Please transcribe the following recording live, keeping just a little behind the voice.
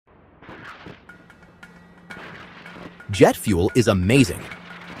Jet fuel is amazing.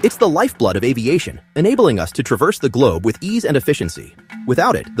 It's the lifeblood of aviation, enabling us to traverse the globe with ease and efficiency.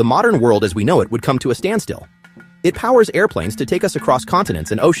 Without it, the modern world as we know it would come to a standstill. It powers airplanes to take us across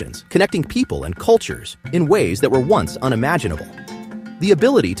continents and oceans, connecting people and cultures in ways that were once unimaginable. The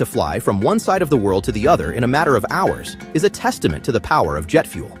ability to fly from one side of the world to the other in a matter of hours is a testament to the power of jet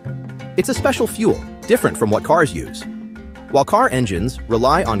fuel. It's a special fuel, different from what cars use. While car engines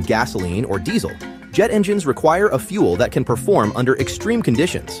rely on gasoline or diesel, jet engines require a fuel that can perform under extreme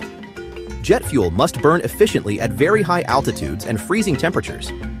conditions. Jet fuel must burn efficiently at very high altitudes and freezing temperatures.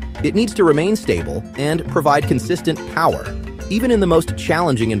 It needs to remain stable and provide consistent power, even in the most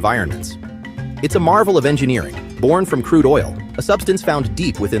challenging environments. It's a marvel of engineering, born from crude oil, a substance found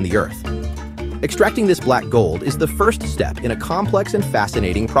deep within the earth. Extracting this black gold is the first step in a complex and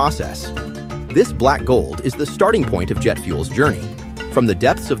fascinating process. This black gold is the starting point of jet fuel's journey. From the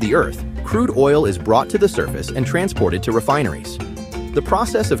depths of the earth, crude oil is brought to the surface and transported to refineries. The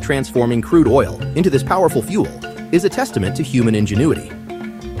process of transforming crude oil into this powerful fuel is a testament to human ingenuity.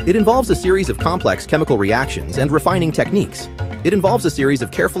 It involves a series of complex chemical reactions and refining techniques. It involves a series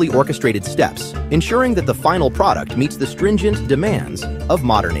of carefully orchestrated steps, ensuring that the final product meets the stringent demands of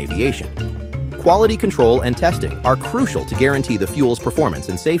modern aviation. Quality control and testing are crucial to guarantee the fuel's performance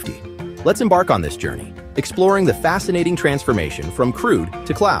and safety. Let's embark on this journey, exploring the fascinating transformation from crude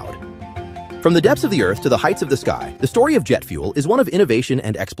to cloud. From the depths of the earth to the heights of the sky, the story of jet fuel is one of innovation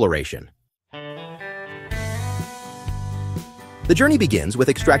and exploration. The journey begins with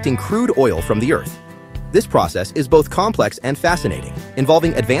extracting crude oil from the earth. This process is both complex and fascinating,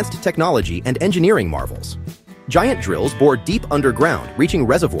 involving advanced technology and engineering marvels. Giant drills bore deep underground, reaching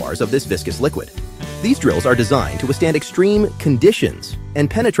reservoirs of this viscous liquid. These drills are designed to withstand extreme conditions and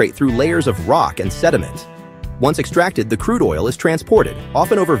penetrate through layers of rock and sediment. Once extracted, the crude oil is transported,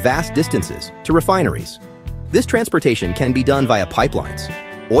 often over vast distances, to refineries. This transportation can be done via pipelines,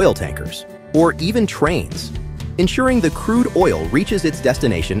 oil tankers, or even trains, ensuring the crude oil reaches its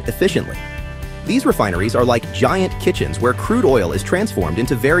destination efficiently. These refineries are like giant kitchens where crude oil is transformed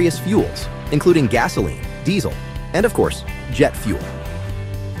into various fuels, including gasoline, diesel, and of course, jet fuel.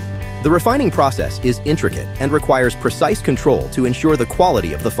 The refining process is intricate and requires precise control to ensure the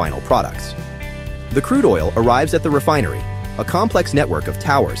quality of the final products. The crude oil arrives at the refinery, a complex network of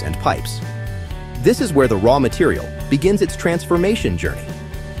towers and pipes. This is where the raw material begins its transformation journey.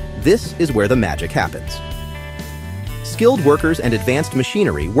 This is where the magic happens. Skilled workers and advanced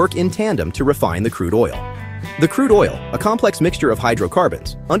machinery work in tandem to refine the crude oil. The crude oil, a complex mixture of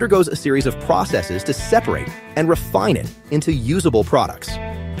hydrocarbons, undergoes a series of processes to separate and refine it into usable products.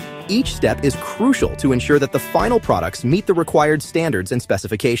 Each step is crucial to ensure that the final products meet the required standards and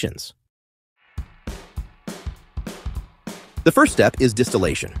specifications. The first step is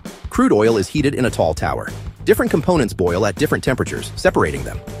distillation. Crude oil is heated in a tall tower. Different components boil at different temperatures, separating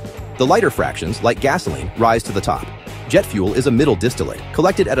them. The lighter fractions, like gasoline, rise to the top. Jet fuel is a middle distillate,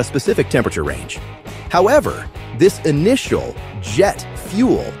 collected at a specific temperature range. However, this initial jet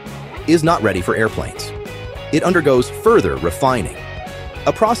fuel is not ready for airplanes. It undergoes further refining.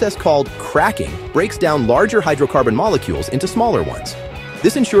 A process called cracking breaks down larger hydrocarbon molecules into smaller ones.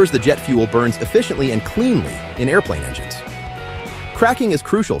 This ensures the jet fuel burns efficiently and cleanly in airplane engines. Cracking is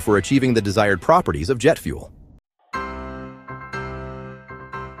crucial for achieving the desired properties of jet fuel.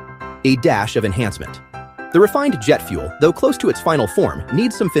 A dash of enhancement. The refined jet fuel, though close to its final form,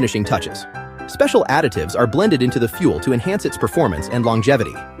 needs some finishing touches. Special additives are blended into the fuel to enhance its performance and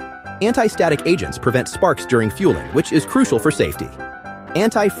longevity. Anti-static agents prevent sparks during fueling, which is crucial for safety.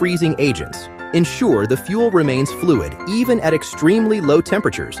 Anti-freezing agents ensure the fuel remains fluid even at extremely low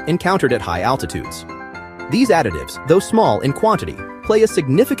temperatures encountered at high altitudes. These additives, though small in quantity, play a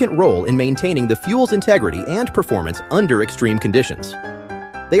significant role in maintaining the fuel's integrity and performance under extreme conditions.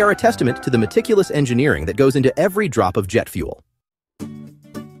 They are a testament to the meticulous engineering that goes into every drop of jet fuel,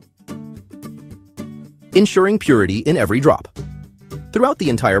 ensuring purity in every drop. Throughout the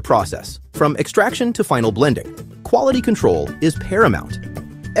entire process, from extraction to final blending, quality control is paramount.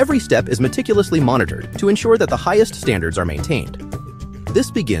 Every step is meticulously monitored to ensure that the highest standards are maintained. This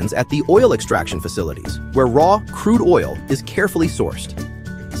begins at the oil extraction facilities, where raw crude oil is carefully sourced.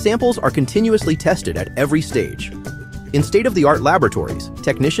 Samples are continuously tested at every stage. In state-of-the-art laboratories,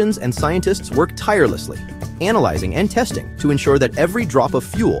 technicians and scientists work tirelessly, analyzing and testing to ensure that every drop of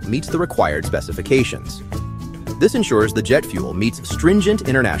fuel meets the required specifications. This ensures the jet fuel meets stringent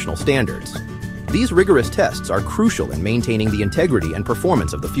international standards. These rigorous tests are crucial in maintaining the integrity and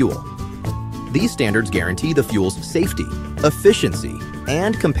performance of the fuel. These standards guarantee the fuel's safety, efficiency,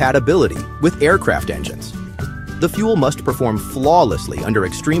 and compatibility with aircraft engines. The fuel must perform flawlessly under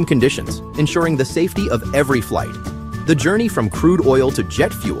extreme conditions, ensuring the safety of every flight. The journey from crude oil to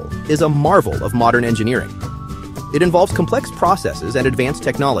jet fuel is a marvel of modern engineering. It involves complex processes and advanced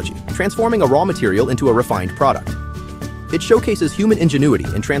technology, transforming a raw material into a refined product. It showcases human ingenuity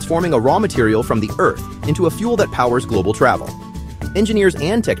in transforming a raw material from the earth into a fuel that powers global travel. Engineers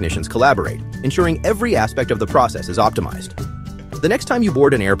and technicians collaborate, ensuring every aspect of the process is optimized. The next time you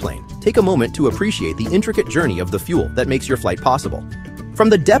board an airplane, take a moment to appreciate the intricate journey of the fuel that makes your flight possible. From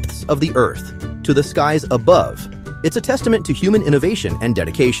the depths of the earth to the skies above, it's a testament to human innovation and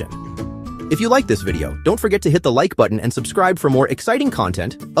dedication. If you like this video, don't forget to hit the like button and subscribe for more exciting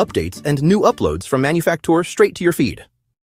content, updates, and new uploads from Manufactour straight to your feed.